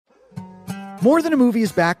More Than a Movie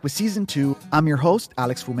is back with Season 2. I'm your host,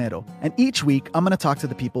 Alex Fumero, and each week I'm going to talk to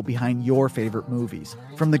the people behind your favorite movies.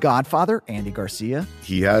 From The Godfather, Andy Garcia.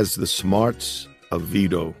 He has the smarts of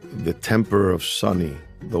Vito, the temper of Sonny,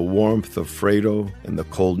 the warmth of Fredo, and the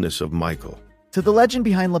coldness of Michael. To the legend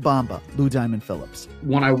behind La Bamba, Lou Diamond Phillips.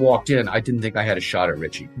 When I walked in, I didn't think I had a shot at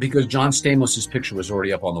Richie because John Stamos' picture was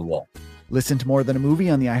already up on the wall. Listen to More Than a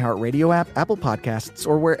Movie on the iHeartRadio app, Apple Podcasts,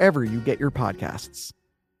 or wherever you get your podcasts.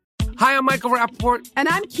 Hi, I'm Michael Rappaport. And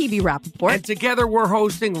I'm Kibi Rappaport. And together we're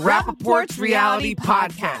hosting Rappaport's Reality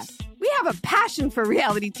Podcast. We have a passion for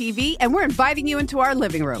reality TV, and we're inviting you into our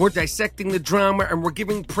living room. We're dissecting the drama, and we're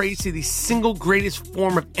giving praise to the single greatest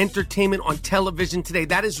form of entertainment on television today.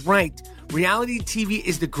 That is right. Reality TV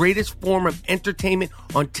is the greatest form of entertainment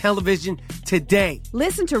on television today.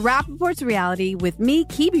 Listen to Rappaport's Reality with me,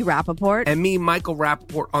 Kibi Rappaport. And me, Michael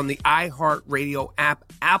Rappaport, on the iHeartRadio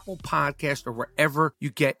app, Apple Podcast, or wherever you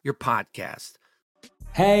get your podcast.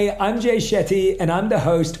 Hey, I'm Jay Shetty, and I'm the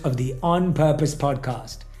host of the On Purpose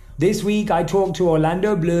podcast. This week, I talked to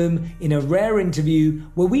Orlando Bloom in a rare interview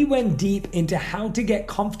where we went deep into how to get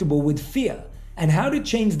comfortable with fear and how to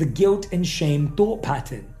change the guilt and shame thought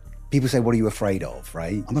pattern. People say, what are you afraid of,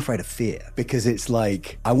 right? I'm afraid of fear because it's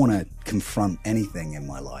like I want to confront anything in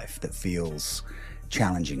my life that feels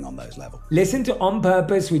challenging on those levels. Listen to On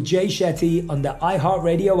Purpose with Jay Shetty on the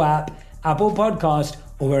iHeartRadio app, Apple Podcast,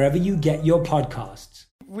 or wherever you get your podcasts.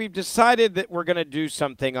 We've decided that we're going to do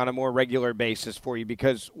something on a more regular basis for you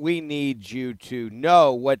because we need you to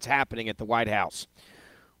know what's happening at the White House.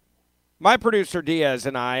 My producer Diaz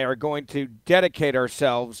and I are going to dedicate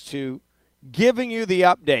ourselves to giving you the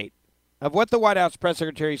update of what the White House press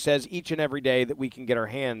secretary says each and every day that we can get our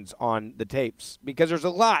hands on the tapes, because there's a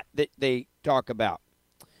lot that they talk about.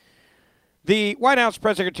 The White House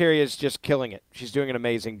press secretary is just killing it. She's doing an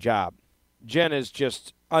amazing job. Jen is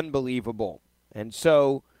just unbelievable. And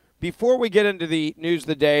so before we get into the news of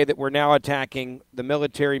the day that we're now attacking the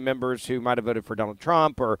military members who might have voted for Donald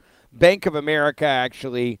Trump, or Bank of America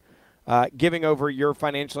actually giving over your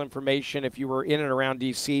financial information if you were in and around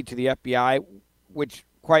D.C. to the FBI, which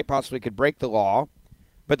quite possibly could break the law,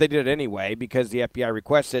 but they did it anyway because the FBI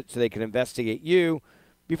requests it so they can investigate you.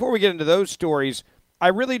 Before we get into those stories, I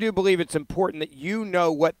really do believe it's important that you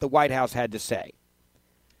know what the White House had to say.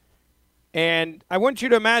 And I want you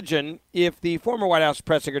to imagine if the former White House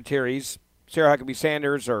press secretaries, Sarah Huckabee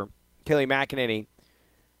Sanders or Kelly McEnany,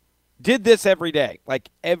 did this every day. Like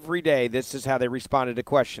every day, this is how they responded to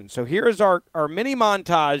questions. So here is our mini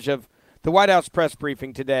montage of the White House press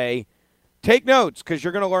briefing today. Take notes because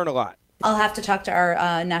you're going to learn a lot. I'll have to talk to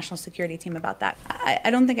our national security team about that.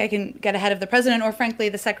 I don't think I can get ahead of the president or, frankly,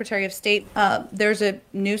 the Secretary of State. There's a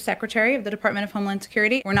new secretary of the Department of Homeland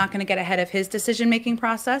Security. We're not going to get ahead of his decision-making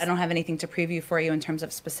process. I don't have anything to preview for you in terms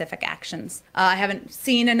of specific actions. I haven't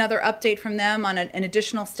seen another update from them on an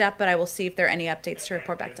additional step, but I will see if there are any updates to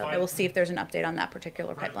report back to them. I will see if there's an update on that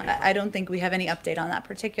particular pipeline. I don't think we have any update on that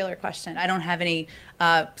particular question. I don't have any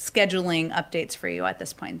scheduling updates for you at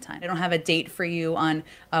this point in time. I don't have a date for you on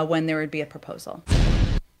when there would be a proposal.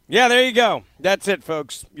 Yeah, there you go. That's it,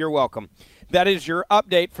 folks. You're welcome. That is your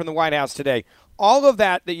update from the White House today. All of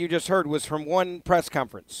that you just heard was from one press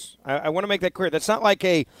conference. I want to make that clear. That's not like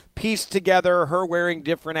a piece together, her wearing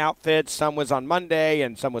different outfits. Some was on Monday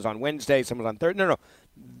and some was on Wednesday, some was on Thursday. No.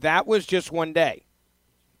 That was just one day.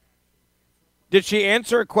 Did she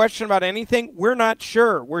answer a question about anything? We're not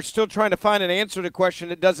sure. We're still trying to find an answer to a question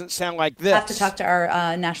that doesn't sound like this. I'll have to talk to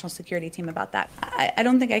our national security team about that. I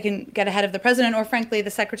don't think I can get ahead of the president or, frankly, the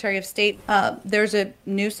Secretary of State. There's a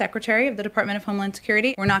new secretary of the Department of Homeland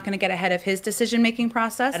Security. We're not going to get ahead of his decision-making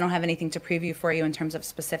process. I don't have anything to preview for you in terms of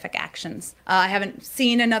specific actions. I haven't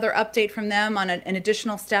seen another update from them on an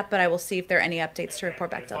additional step, but I will see if there are any updates to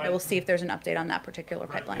report back to them. I will see if there's an update on that particular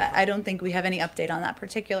pipeline. I don't think we have any update on that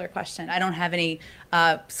particular question. I don't have any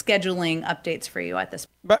scheduling updates for you at this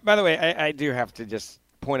point. But by the way, I do have to just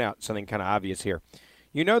point out something kind of obvious here.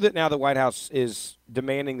 You know that now the White House is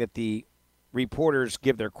demanding that the reporters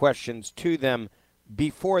give their questions to them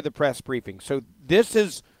before the press briefing. So this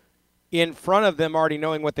is in front of them already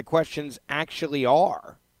knowing what the questions actually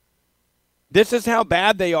are. This is how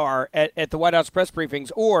bad they are at the White House press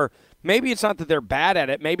briefings. Or maybe it's not that they're bad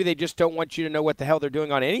at it. Maybe they just don't want you to know what the hell they're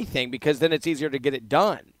doing on anything because then it's easier to get it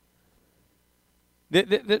done.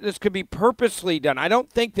 This could be purposely done. I don't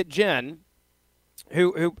think that Jen,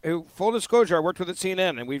 who full disclosure, I worked with at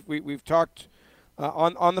CNN, and we've talked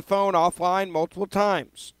on the phone, offline, multiple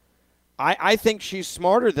times. I think she's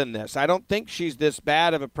smarter than this. I don't think she's this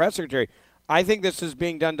bad of a press secretary. I think this is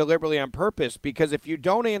being done deliberately on purpose, because if you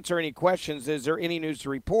don't answer any questions, is there any news to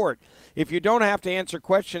report? If you don't have to answer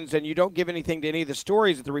questions and you don't give anything to any of the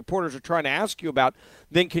stories that the reporters are trying to ask you about,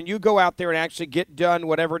 then can you go out there and actually get done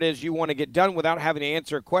whatever it is you want to get done without having to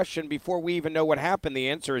answer a question before we even know what happened? The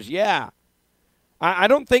answer is yeah. I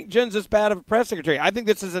don't think Jen's this bad of a press secretary. I think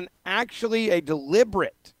this is actually a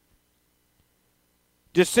deliberate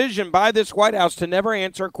decision by this White House to never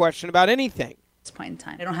answer a question about anything. This point in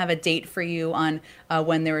time, I don't have a date for you on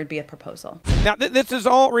when there would be a proposal. Now, this is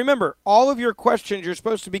all, remember, all of your questions you're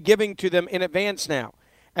supposed to be giving to them in advance now.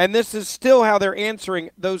 And this is still how they're answering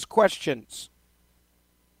those questions.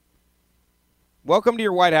 Welcome to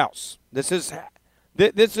your White House. This is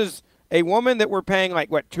a woman that we're paying like,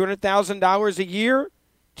 what, $200,000 a year?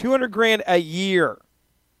 $200,000 a year.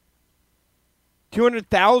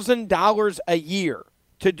 $200,000 a year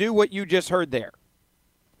to do what you just heard there.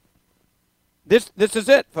 This is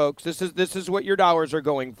it, folks. This is what your dollars are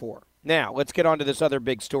going for. Now, let's get on to this other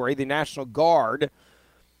big story. The National Guard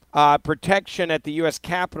protection at the U.S.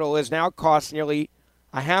 Capitol has now cost nearly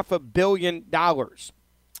 $500 million.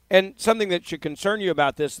 And something that should concern you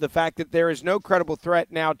about this is the fact that there is no credible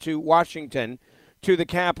threat now to Washington, to the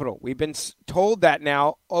Capitol. We've been told that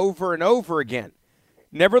now over and over again.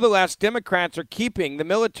 Nevertheless, Democrats are keeping the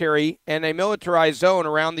military in a militarized zone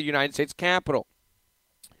around the United States Capitol.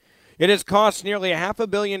 It has cost nearly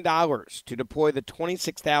 $500 million to deploy the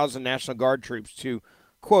 26,000 National Guard troops to,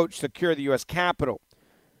 quote, secure the U.S. Capitol.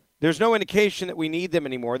 There's no indication that we need them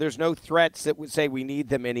anymore. There's no threats that would say we need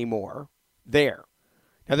them anymore there.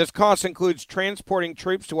 Now, this cost includes transporting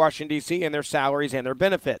troops to Washington, D.C., and their salaries and their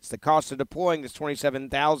benefits. The cost of deploying this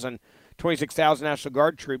 26,000 National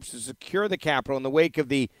Guard troops to secure the Capitol in the wake of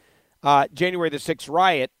the January the 6th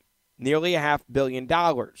riot, nearly $500 million.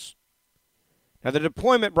 Now, the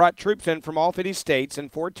deployment brought troops in from all 50 states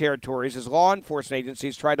and 4 territories as law enforcement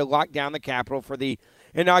agencies tried to lock down the Capitol for the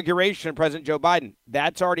inauguration of President Joe Biden.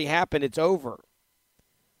 That's already happened. It's over.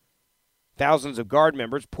 Thousands of Guard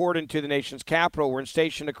members poured into the nation's capital, were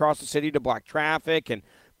stationed across the city to block traffic and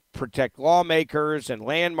protect lawmakers and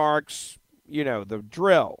landmarks. You know, the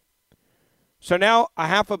drill. So now,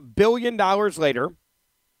 $500 million later,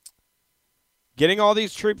 getting all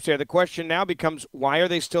these troops there, the question now becomes, why are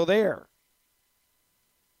they still there?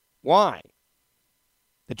 Why?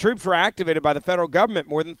 The troops were activated by the federal government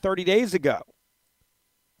more than 30 days ago.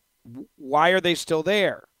 Why are they still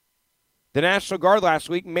there? The National Guard last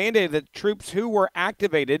week mandated that troops who were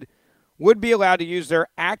activated would be allowed to use their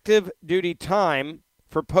active duty time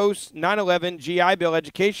for post-9/11 GI Bill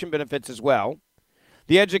education benefits as well.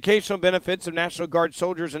 The educational benefits of National Guard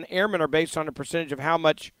soldiers and airmen are based on a percentage of how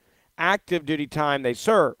much active duty time they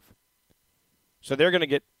serve. So they're going to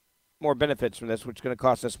get more benefits from this, which is going to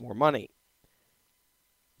cost us more money.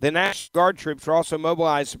 The National Guard troops are also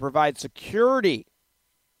mobilized to provide security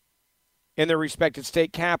in their respective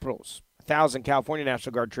state capitals. 1,000 California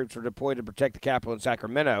National Guard troops were deployed to protect the Capitol in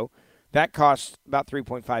Sacramento. That costs about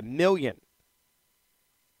 $3.5 million.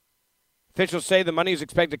 Officials say the money is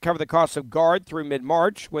expected to cover the costs of Guard through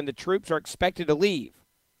mid-March, when the troops are expected to leave.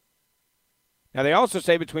 Now, they also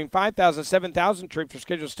say between 5,000 and 7,000 troops are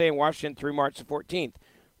scheduled to stay in Washington through March the 14th.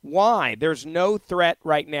 Why? There's no threat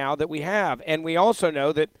right now that we have. And we also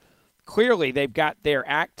know that clearly they've got their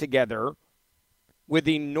act together with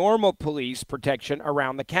the normal police protection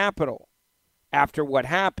around the Capitol after what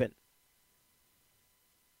happened.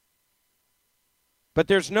 But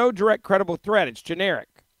there's no direct credible threat. It's generic.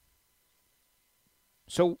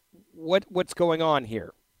 So what's going on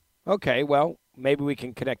here? Okay, well, maybe we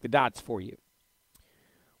can connect the dots for you.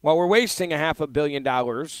 While we're wasting $500 million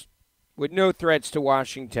with no threats to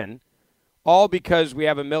Washington, all because we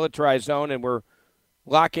have a militarized zone and we're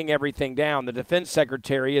locking everything down, the Defense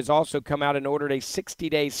Secretary has also come out and ordered a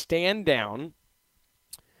 60-day stand down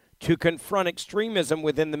to confront extremism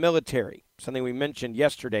within the military, something we mentioned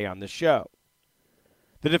yesterday on the show.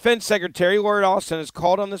 The Defense Secretary, Lloyd Austin, has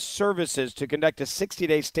called on the services to conduct a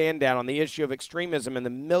 60-day stand down on the issue of extremism in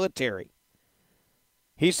the military.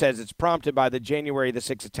 He says it's prompted by the January the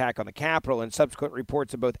 6th attack on the Capitol and subsequent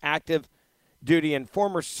reports of both active duty and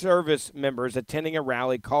former service members attending a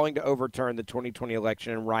rally calling to overturn the 2020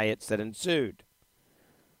 election and riots that ensued.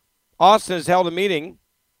 Austin held a meeting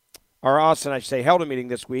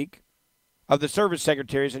this week of the service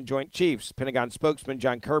secretaries and joint chiefs. Pentagon spokesman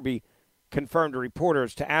John Kirby confirmed to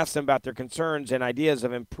reporters to ask them about their concerns and ideas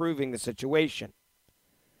of improving the situation.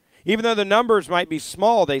 Even though the numbers might be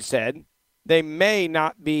small, they said, they may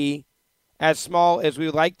not be as small as we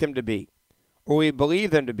would like them to be or we believe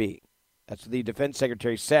them to be. That's what the Defense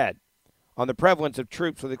Secretary said on the prevalence of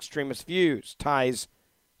troops with extremist views, ties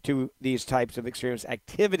to these types of extremist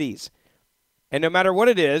activities. And no matter what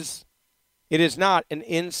it is not an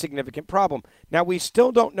insignificant problem. Now, we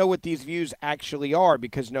still don't know what these views actually are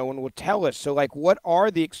because no one will tell us. So, like, what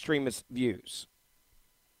are the extremist views?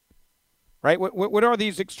 Right? What are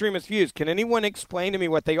these extremist views? Can anyone explain to me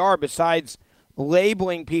what they are besides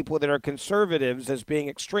labeling people that are conservatives as being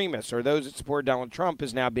extremists, or those that support Donald Trump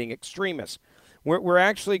as now being extremists? We're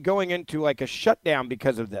actually going into like a shutdown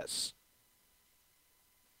because of this.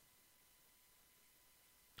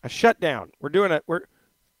 A shutdown. We're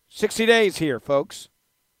 60 days here, folks.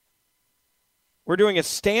 We're doing a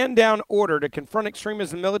stand-down order to confront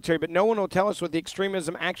extremism in the military, but no one will tell us what the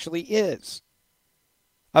extremism actually is.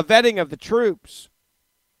 A vetting of the troops.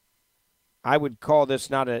 I would call this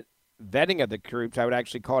not a vetting of the troops. I would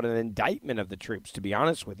actually call it an indictment of the troops, to be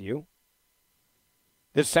honest with you.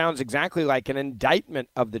 This sounds exactly like an indictment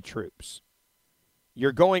of the troops.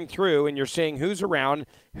 You're going through and you're seeing who's around,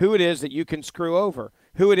 who it is that you can screw over,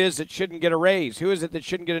 who it is that shouldn't get a raise, who is it that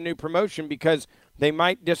shouldn't get a new promotion because they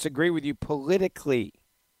might disagree with you politically.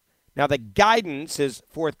 Now, the guidance is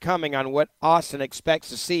forthcoming on what Austin expects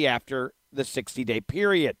to see after the 60-day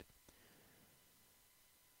period.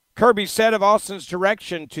 Kirby said of Austin's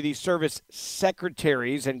direction to the service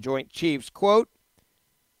secretaries and joint chiefs, quote,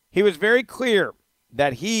 he was very clear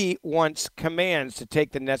that he wants commands to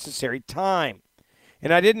take the necessary time.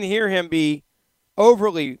 And I didn't hear him be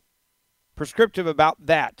overly prescriptive about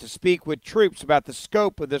that, to speak with troops about the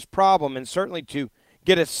scope of this problem and certainly to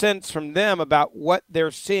get a sense from them about what they're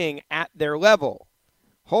seeing at their level.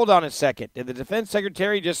 Hold on a second. Did the defense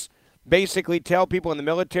secretary just basically tell people in the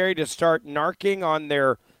military to start narking on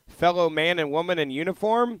their fellow man and woman in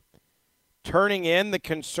uniform? Turning in the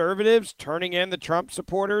conservatives, turning in the Trump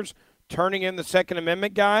supporters, turning in the Second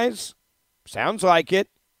Amendment guys? Sounds like it.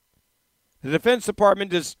 The Defense Department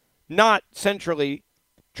does not centrally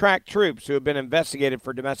track troops who have been investigated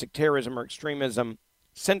for domestic terrorism or extremism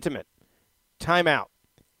sentiment. Time out.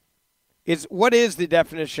 What is the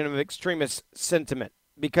definition of extremist sentiment?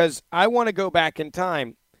 Because I want to go back in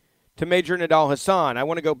time to Major Nidal Hassan. I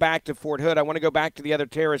want to go back to Fort Hood. I want to go back to the other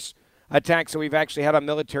terrorist attacks that we've actually had on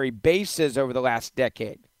military bases over the last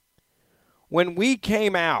decade. When we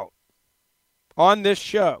came out on this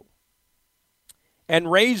show and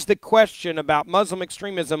raised the question about Muslim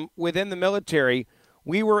extremism within the military,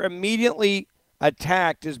 we were immediately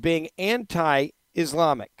attacked as being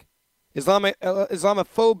anti-Islamic.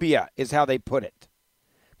 Islamophobia is how they put it.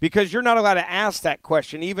 Because you're not allowed to ask that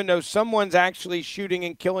question, even though someone's actually shooting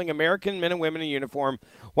and killing American men and women in uniform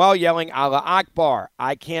while yelling Allah Akbar.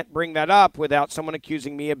 I can't bring that up without someone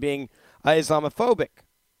accusing me of being Islamophobic.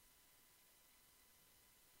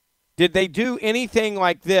 Did they do anything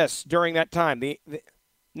like this during that time?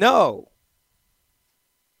 No.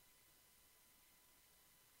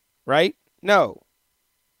 Right? No.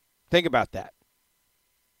 Think about that.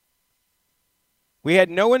 We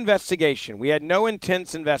had no investigation. We had no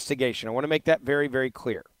intense investigation. I want to make that very, very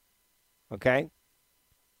clear. Okay?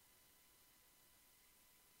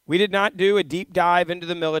 We did not do a deep dive into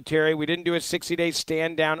the military. We didn't do a 60-day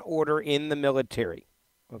stand-down order in the military.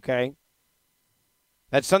 Okay?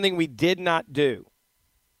 That's something we did not do.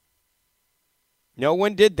 No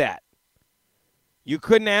one did that. You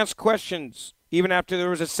couldn't ask questions even after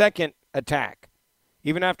there was a second attack,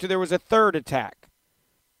 even after there was a third attack.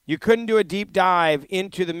 You couldn't do a deep dive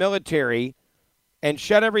into the military and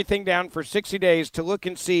shut everything down for 60 days to look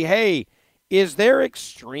and see, hey, is there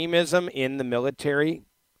extremism in the military?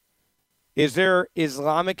 Is there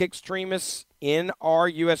Islamic extremists in our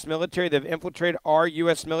U.S. military that have infiltrated our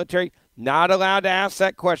U.S. military? Not allowed to ask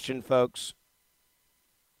that question, folks.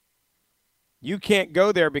 You can't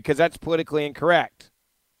go there because that's politically incorrect.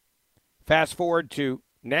 Fast forward to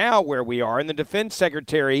now where we are, and the Defense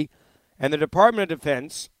Secretary and the Department of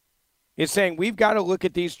Defense is saying we've got to look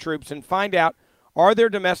at these troops and find out, are there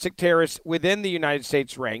domestic terrorists within the United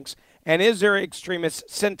States ranks, and is there extremist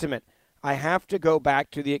sentiment? I have to go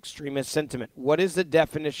back to the extremist sentiment. What is the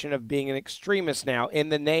definition of being an extremist now in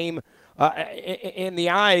the name, in the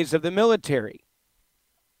eyes of the military?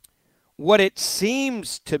 What it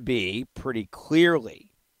seems to be pretty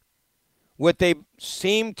clearly, what they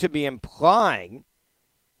seem to be implying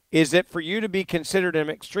is that for you to be considered an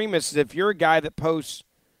extremist is if you're a guy that posts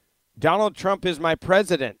Donald Trump is my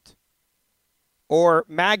president, or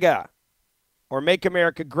MAGA, or Make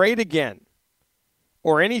America Great Again,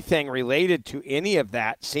 or anything related to any of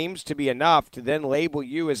that seems to be enough to then label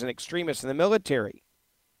you as an extremist in the military.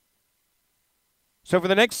 So for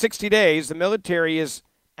the next 60 days, the military is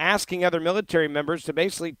asking other military members to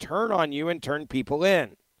basically turn on you and turn people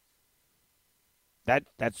in.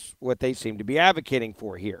 That's what they seem to be advocating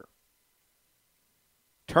for here.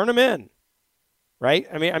 Turn them in, right?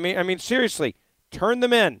 I mean, seriously, turn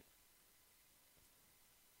them in.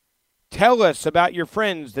 Tell us about your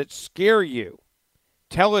friends that scare you.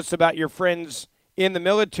 Tell us about your friends in the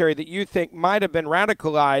military that you think might have been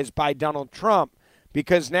radicalized by Donald Trump,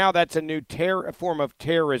 because now that's a new form of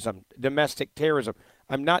terrorism, domestic terrorism.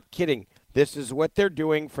 I'm not kidding. This is what they're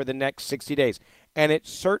doing for the next 60 days. And it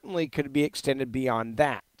certainly could be extended beyond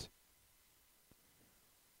that.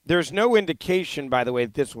 There's no indication, by the way,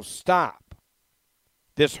 that this will stop,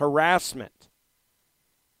 this harassment.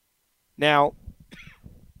 Now,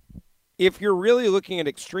 if you're really looking at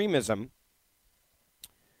extremism,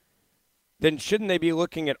 then shouldn't they be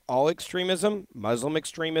looking at all extremism, Muslim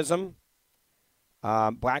extremism,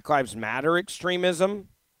 Black Lives Matter extremism,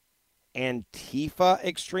 Antifa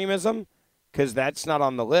extremism? Because that's not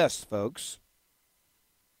on the list, folks.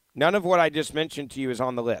 None of what I just mentioned to you is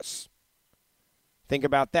on the list. Think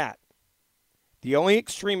about that. The only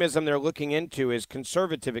extremism they're looking into is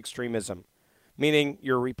conservative extremism, meaning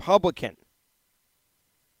you're Republican.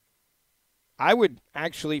 I would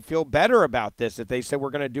actually feel better about this if they said we're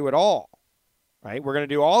going to do it all, right? We're going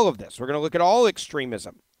to do all of this. We're going to look at all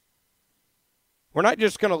extremism. We're not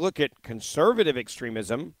just going to look at conservative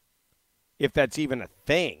extremism, if that's even a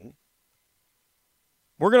thing.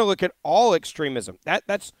 We're going to look at all extremism.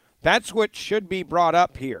 That's what should be brought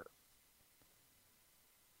up here.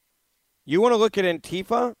 You want to look at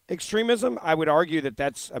Antifa extremism? I would argue that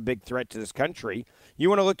that's a big threat to this country. You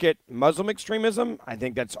want to look at Muslim extremism? I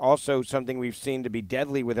think that's also something we've seen to be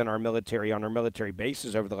deadly within our military, on our military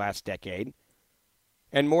bases over the last decade,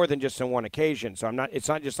 and more than just on one occasion. So it's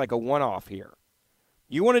not just like a one-off here.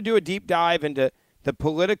 You want to do a deep dive into the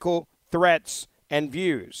political threats and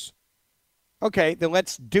views. Okay, then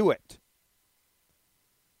let's do it.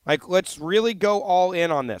 Like, let's really go all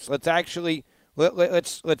in on this. Let's actually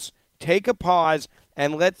let's take a pause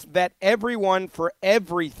and let's vet everyone for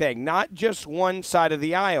everything, not just one side of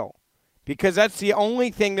the aisle, because that's the only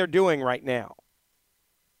thing they're doing right now.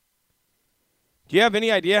 Do you have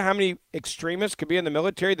any idea how many extremists could be in the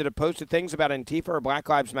military that have posted things about Antifa or Black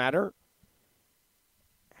Lives Matter?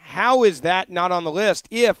 How is that not on the list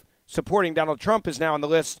if supporting Donald Trump is now on the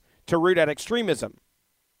list to root at extremism?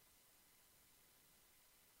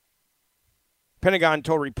 Pentagon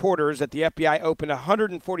told reporters that the FBI opened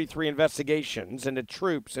 143 investigations into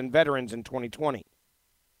troops and veterans in 2020.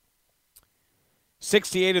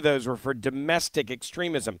 68 of those were for domestic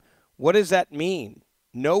extremism. What does that mean?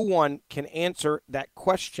 No one can answer that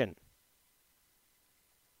question.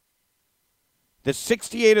 The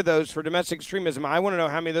 68 of those for domestic extremism, I want to know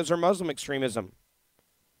how many of those are Muslim extremism.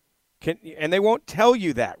 And they won't tell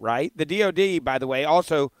you that, right? The DOD, by the way,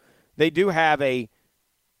 also, they do have a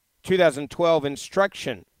 2012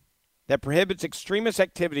 instruction that prohibits extremist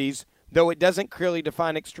activities, though it doesn't clearly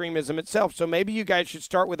define extremism itself. So maybe you guys should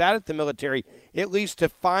start with that at the military, at least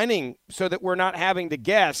defining, so that we're not having to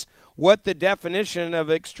guess what the definition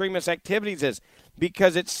of extremist activities is.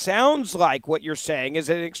 Because it sounds like what you're saying is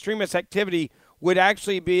that an extremist activity would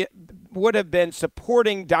have been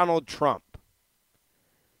supporting Donald Trump.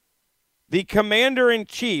 The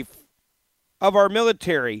commander-in-chief of our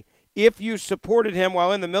military, if you supported him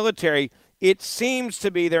while in the military, it seems to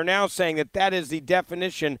be they're now saying that that is the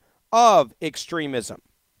definition of extremism.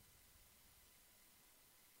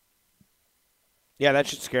 Yeah, that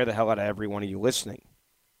should scare the hell out of every one of you listening.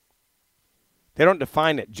 They don't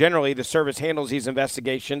define it. Generally, the service handles these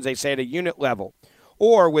investigations, they say, at a unit level,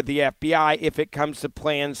 or with the FBI if it comes to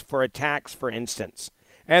plans for attacks, for instance.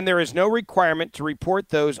 And there is no requirement to report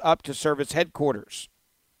those up to service headquarters.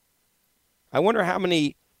 I wonder how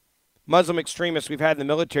many Muslim extremists we've had in the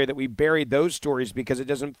military that we buried those stories because it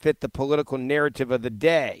doesn't fit the political narrative of the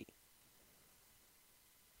day.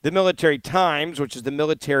 The Military Times, which is the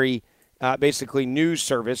military basically news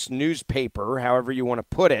service, newspaper, however you want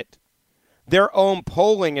to put it, their own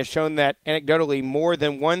polling has shown that anecdotally more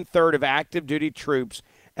than 1/3 of active duty troops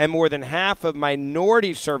and more than half of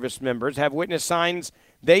minority service members have witnessed signs,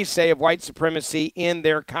 they say, of white supremacy in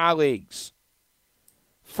their colleagues.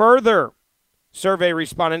 Further, survey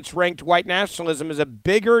respondents ranked white nationalism as a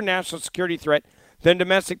bigger national security threat than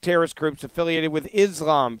domestic terrorist groups affiliated with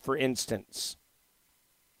Islam, for instance.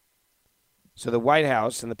 So the White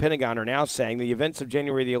House and the Pentagon are now saying the events of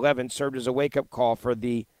January the 11th served as a wake-up call for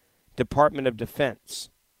the Department of Defense.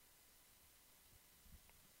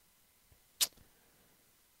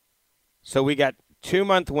 So we got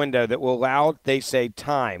 2-month window that will allow, they say,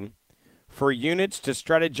 time for units to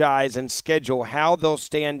strategize and schedule how they'll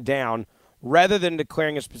stand down rather than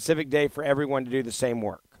declaring a specific day for everyone to do the same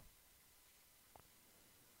work.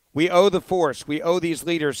 We owe the force, we owe these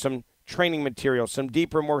leaders some training material, some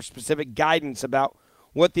deeper, more specific guidance about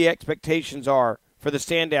what the expectations are for the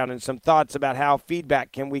stand down and some thoughts about how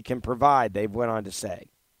feedback we can provide, they went on to say.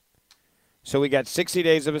 So we got 60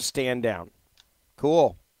 days of a stand down.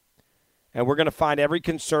 Cool. And we're going to find every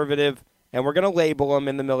conservative and we're going to label them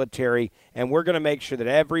in the military and we're going to make sure that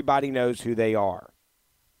everybody knows who they are.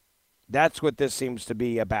 That's what this seems to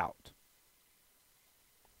be about.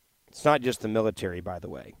 It's not just the military, by the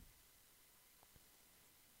way.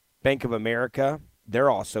 Bank of America, they're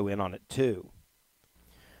also in on it too.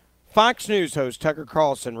 Fox News host Tucker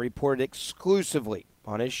Carlson reported exclusively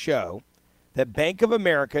on his show that Bank of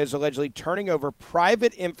America is allegedly turning over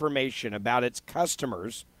private information about its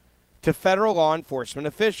customers to federal law enforcement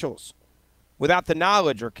officials without the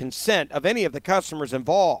knowledge or consent of any of the customers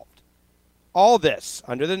involved. All this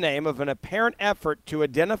under the name of an apparent effort to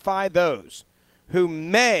identify those who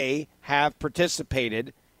may have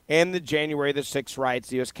participated in the January the 6th riots at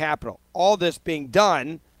the U.S. Capitol. All this being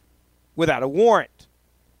done without a warrant.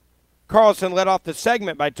 Carlson led off the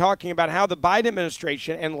segment by talking about how the Biden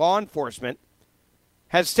administration and law enforcement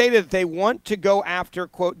has stated that they want to go after,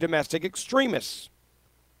 quote, domestic extremists,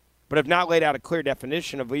 but have not laid out a clear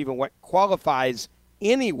definition of even what qualifies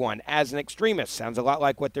anyone as an extremist. Sounds a lot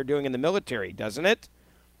like what they're doing in the military, doesn't it?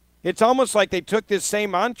 It's almost like they took this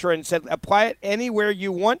same mantra and said, apply it anywhere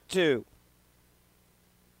you want to.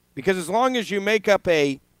 Because as long as you make up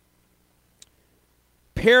a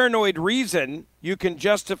paranoid reason, you can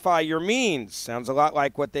justify your means. Sounds a lot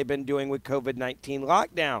like what they've been doing with COVID-19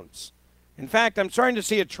 lockdowns. In fact, I'm starting to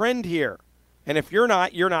see a trend here. And if you're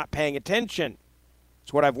not paying attention.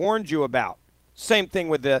 It's what I've warned you about. Same thing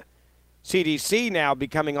with the CDC now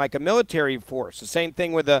becoming like a military force. The same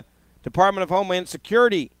thing with the Department of Homeland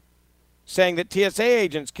Security saying that TSA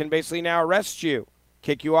agents can basically now arrest you,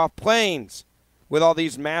 kick you off planes with all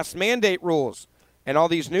these mask mandate rules and all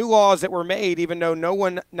these new laws that were made, even though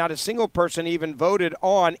not a single person even voted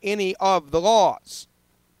on any of the laws.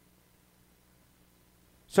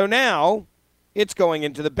 So now it's going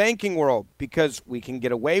into the banking world because we can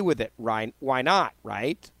get away with it. Right? Why not,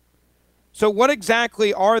 right? So what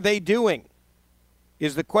exactly are they doing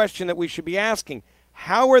is the question that we should be asking.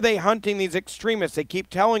 How are they hunting these extremists they keep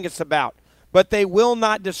telling us about, but they will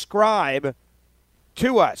not describe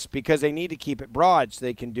to us because they need to keep it broad so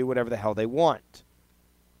they can do whatever the hell they want?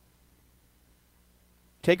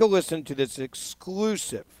 Take a listen to this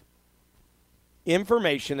exclusive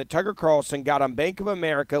information that Tucker Carlson got on Bank of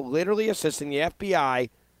America literally assisting the FBI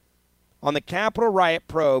on the Capitol riot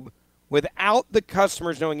probe without the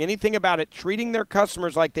customers knowing anything about it, treating their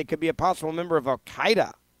customers like they could be a possible member of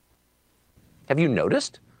Al-Qaeda. Have you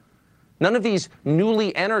noticed? None of these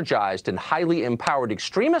newly energized and highly empowered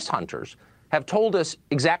extremist hunters have told us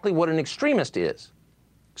exactly what an extremist is.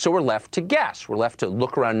 So we're left to guess. We're left to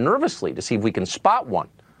look around nervously to see if we can spot one,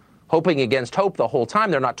 hoping against hope the whole time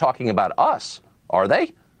they're not talking about us, are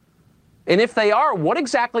they? And if they are, what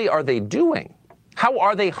exactly are they doing? How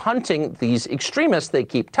are they hunting these extremists they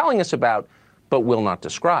keep telling us about but will not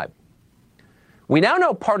describe? We now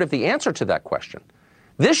know part of the answer to that question.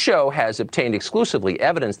 This show has obtained exclusively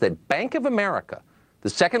evidence that Bank of America, the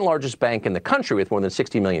second largest bank in the country with more than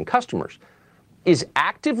 60 million customers, is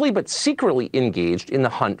actively but secretly engaged in the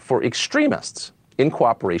hunt for extremists in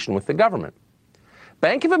cooperation with the government.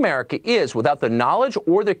 Bank of America is, without the knowledge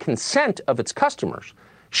or the consent of its customers,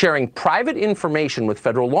 sharing private information with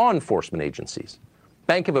federal law enforcement agencies.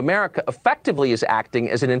 Bank of America effectively is acting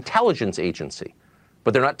as an intelligence agency,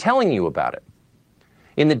 but they're not telling you about it.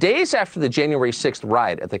 In the days after the January 6th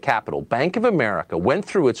riot at the Capitol, Bank of America went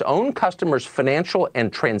through its own customers' financial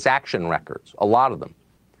and transaction records, a lot of them.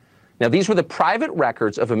 Now, these were the private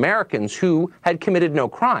records of Americans who had committed no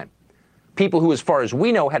crime. People who, as far as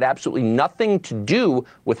we know, had absolutely nothing to do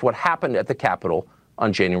with what happened at the Capitol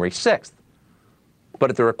on January 6th. But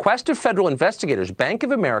at the request of federal investigators, Bank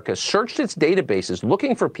of America searched its databases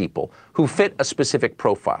looking for people who fit a specific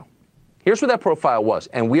profile. Here's what that profile was,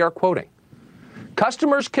 and we are quoting.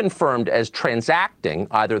 Customers confirmed as transacting,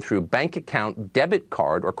 either through bank account, debit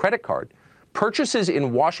card, or credit card, purchases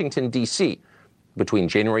in Washington, D.C. between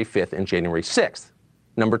January 5th and January 6th.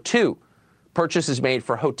 Number 2, purchases made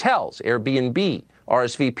for hotels, Airbnb,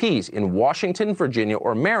 RSVPs in Washington, Virginia,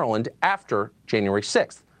 or Maryland after January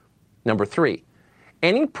 6th. Number 3,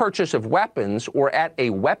 any purchase of weapons or at a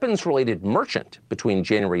weapons-related merchant between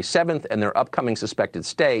January 7th and their upcoming suspected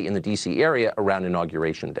stay in the D.C. area around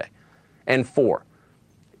Inauguration Day. And 4,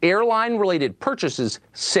 airline-related purchases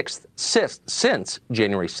since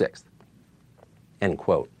January 6th. End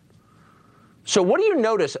quote. So what do you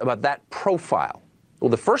notice about that profile? Well,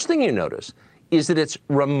 the first thing you notice is that it's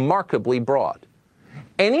remarkably broad.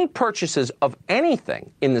 Any purchases of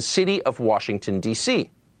anything in the city of Washington, D.C.,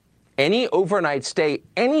 any overnight stay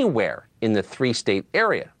anywhere in the 3-state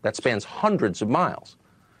area that spans hundreds of miles,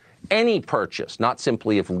 any purchase, not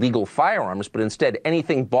simply of legal firearms, but instead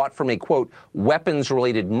anything bought from a, quote,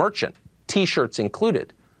 weapons-related merchant, T-shirts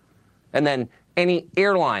included, and then any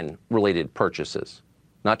airline-related purchases,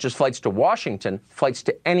 not just flights to Washington, flights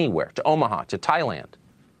to anywhere, to Omaha, to Thailand.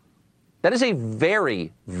 That is a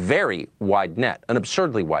very, very wide net, an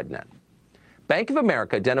absurdly wide net. Bank of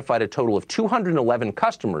America identified a total of 211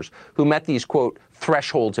 customers who met these, quote,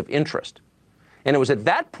 thresholds of interest. And it was at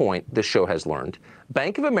that point, the show has learned,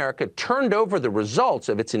 Bank of America turned over the results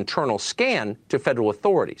of its internal scan to federal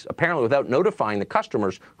authorities, apparently without notifying the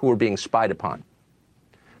customers who were being spied upon.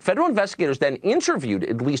 Federal investigators then interviewed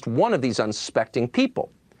at least one of these unsuspecting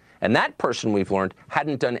people. And that person, we've learned,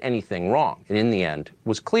 hadn't done anything wrong, and in the end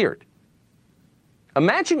was cleared.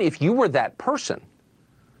 Imagine if you were that person.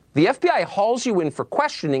 The FBI hauls you in for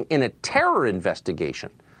questioning in a terror investigation,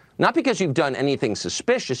 not because you've done anything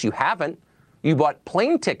suspicious. You haven't. You bought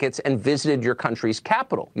plane tickets and visited your country's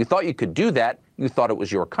capital. You thought you could do that. You thought it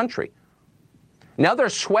was your country. Now they're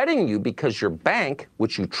sweating you because your bank,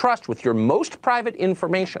 which you trust with your most private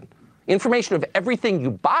information of everything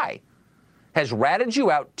you buy, has ratted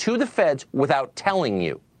you out to the feds without telling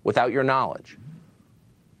you, without your knowledge.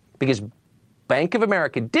 Because Bank of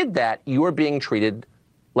America did that, you are being treated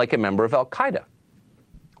like a member of Al-Qaeda.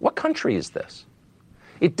 What country is this?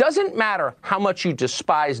 It doesn't matter how much you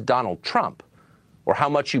despise Donald Trump or how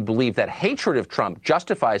much you believe that hatred of Trump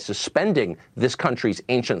justifies suspending this country's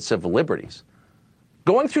ancient civil liberties.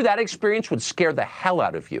 Going through that experience would scare the hell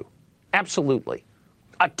out of you. Absolutely.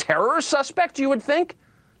 A terror suspect, you would think?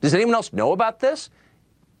 Does anyone else know about this?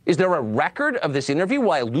 Is there a record of this interview?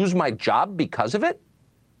 Will I lose my job because of it?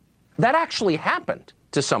 That actually happened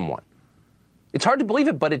to someone. It's hard to believe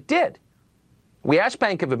it, but it did. We asked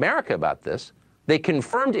Bank of America about this. They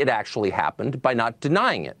confirmed it actually happened by not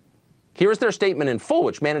denying it. Here's their statement in full,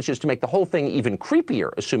 which manages to make the whole thing even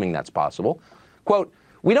creepier, assuming that's possible. Quote,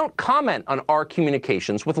 "We don't comment on our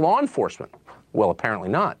communications with law enforcement." Well, apparently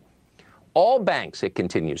not. All banks, it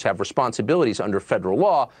continues, have responsibilities under federal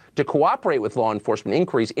law to cooperate with law enforcement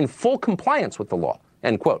inquiries in full compliance with the law,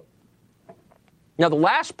 end quote. Now, the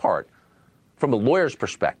last part, from a lawyer's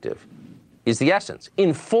perspective, is the essence.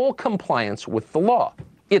 In full compliance with the law.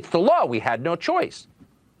 It's the law. We had no choice.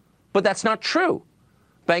 But that's not true.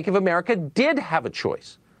 Bank of America did have a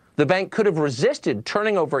choice. The bank could have resisted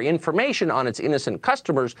turning over information on its innocent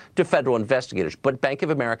customers to federal investigators, but Bank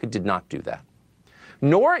of America did not do that.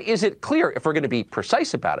 Nor is it clear, if we're going to be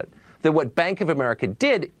precise about it, that what Bank of America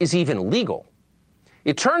did is even legal.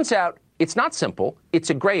 It turns out it's not simple. It's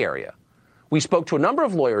a gray area. We spoke to a number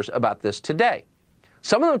of lawyers about this today.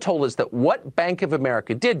 Some of them told us that what Bank of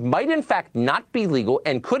America did might in fact not be legal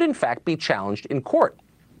and could in fact be challenged in court.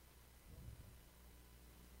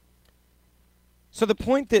 So the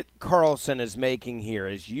point that Carlson is making here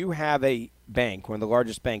is you have a bank, one of the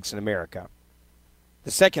largest banks in America,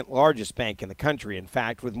 the second largest bank in the country, in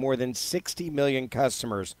fact, with more than 60 million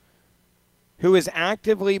customers, who is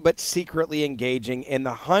actively but secretly engaging in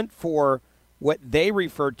the hunt for what they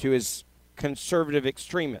refer to as conservative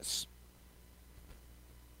extremists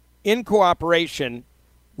in cooperation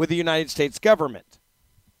with the United States government.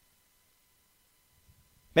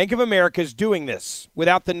 Bank of America is doing this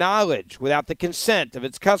without the knowledge, without the consent of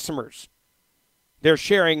its customers. They're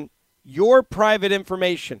sharing your private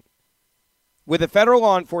information with the federal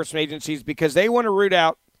law enforcement agencies because they want to root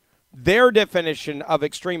out their definition of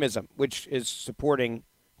extremism, which is supporting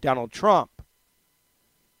Donald Trump.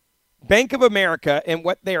 Bank of America, and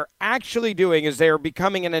what they're actually doing is they're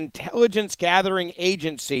becoming an intelligence gathering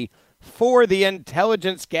agency for the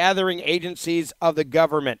intelligence gathering agencies of the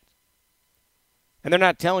government. And they're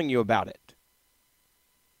not telling you about it.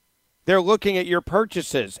 They're looking at your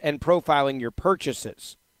purchases and profiling your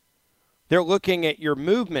purchases. They're looking at your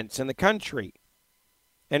movements in the country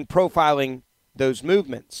and profiling those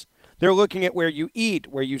movements. They're looking at where you eat,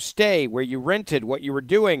 where you stay, where you rented, what you were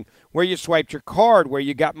doing, where you swiped your card, where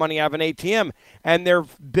you got money out of an ATM. And they're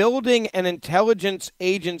building an intelligence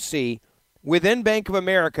agency within Bank of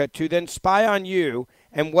America to then spy on you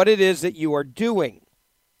and what it is that you are doing.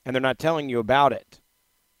 And they're not telling you about it.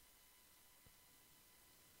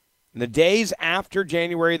 In the days after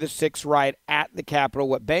January the 6th riot at the Capitol,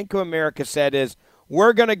 what Bank of America said is,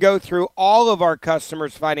 we're going to go through all of our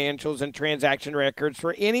customers' financials and transaction records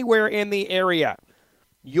for anywhere in the area.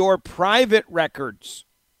 Your private records.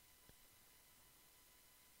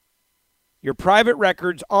 Your private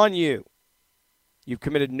records on you. You've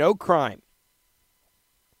committed no crime.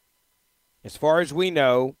 As far as we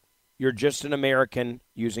know, you're just an American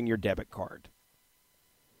using your debit card.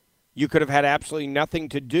 You could have had absolutely nothing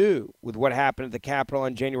to do with what happened at the Capitol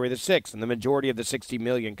on January the 6th, and the majority of the 60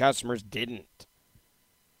 million customers didn't.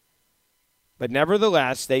 But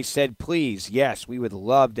nevertheless, they said, please, yes, we would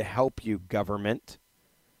love to help you, government.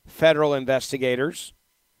 Federal investigators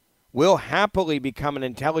will happily become an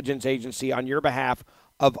intelligence agency on your behalf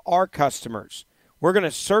of our customers. We're going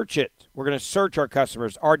to search it. We're going to search our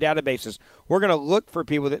customers, our databases. We're going to look for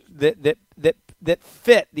people that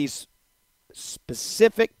fit these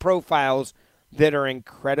specific profiles that are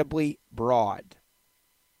incredibly broad.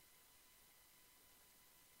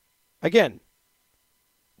 Again,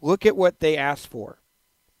 look at what they asked for.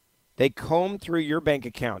 They combed through your bank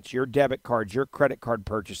accounts, your debit cards, your credit card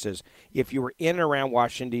purchases if you were in and around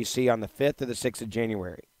Washington, D.C. on the 5th or the 6th of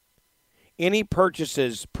January. Any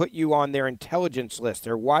purchases put you on their intelligence list,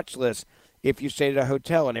 their watch list, if you stayed at a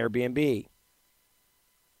hotel, an Airbnb,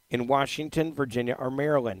 in Washington, Virginia, or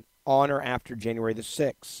Maryland, on or after January the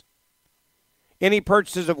 6th. Any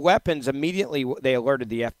purchases of weapons, immediately they alerted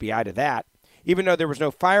the FBI to that, even though there was no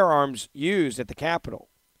firearms used at the Capitol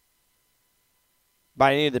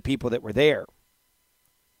by any of the people that were there.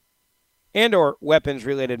 And or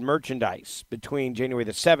weapons-related merchandise between January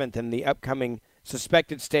the 7th and the upcoming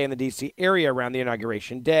suspected stay in the D.C. area around the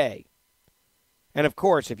inauguration day. And, of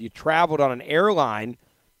course, if you traveled on an airline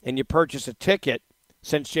and you purchased a ticket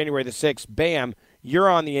since January the 6th, bam, you're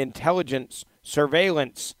on the intelligence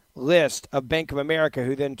surveillance list of Bank of America,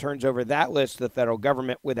 who then turns over that list to the federal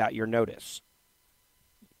government without your notice.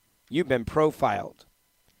 You've been profiled.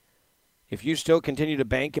 If you still continue to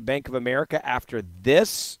bank at Bank of America after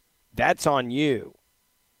this, that's on you.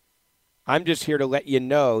 I'm just here to let you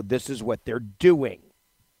know this is what they're doing.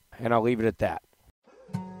 And I'll leave it at that.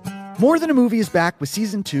 More Than a Movie is back with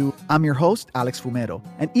Season 2. I'm your host, Alex Fumero.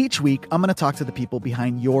 And each week, I'm going to talk to the people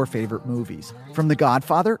behind your favorite movies. From The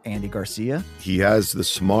Godfather, Andy Garcia. He has the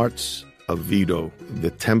smarts of Vito,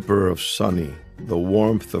 the temper of Sonny, the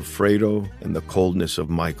warmth of Fredo, and the coldness of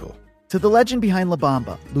Michael. To the legend behind La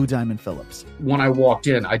Bamba, Lou Diamond Phillips. When I walked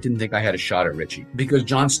in, I didn't think I had a shot at Richie because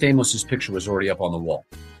John Stamos' picture was already up on the wall.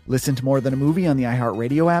 Listen to More Than a Movie on the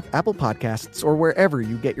iHeartRadio app, Apple Podcasts, or wherever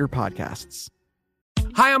you get your podcasts.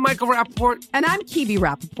 Hi, I'm Michael Rappaport. And I'm Kibi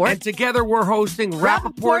Rappaport. And together we're hosting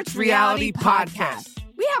Rappaport's Reality Podcast.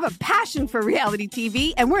 We have a passion for reality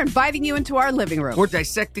TV, and we're inviting you into our living room. We're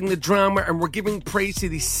dissecting the drama, and we're giving praise to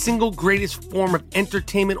the single greatest form of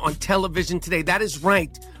entertainment on television today. That is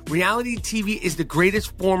right. Reality TV is the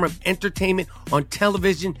greatest form of entertainment on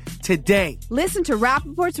television today. Listen to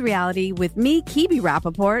Rappaport's Reality with me, Kibi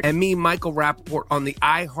Rappaport. And me, Michael Rappaport, on the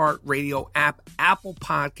iHeartRadio app, Apple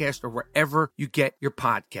Podcast, or wherever you get your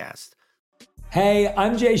podcast. Hey,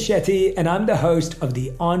 I'm Jay Shetty, and I'm the host of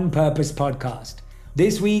the On Purpose podcast.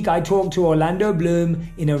 This week, I talked to Orlando Bloom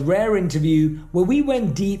in a rare interview where we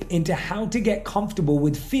went deep into how to get comfortable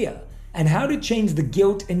with fear and how to change the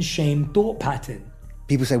guilt and shame thought pattern.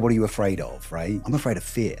 People say, what are you afraid of, right? I'm afraid of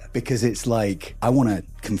fear because it's like I want to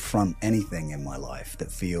confront anything in my life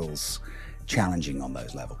that feels challenging on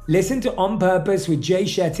those levels. Listen to On Purpose with Jay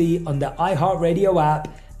Shetty on the iHeartRadio app,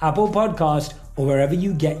 Apple Podcast, or wherever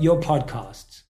you get your podcasts.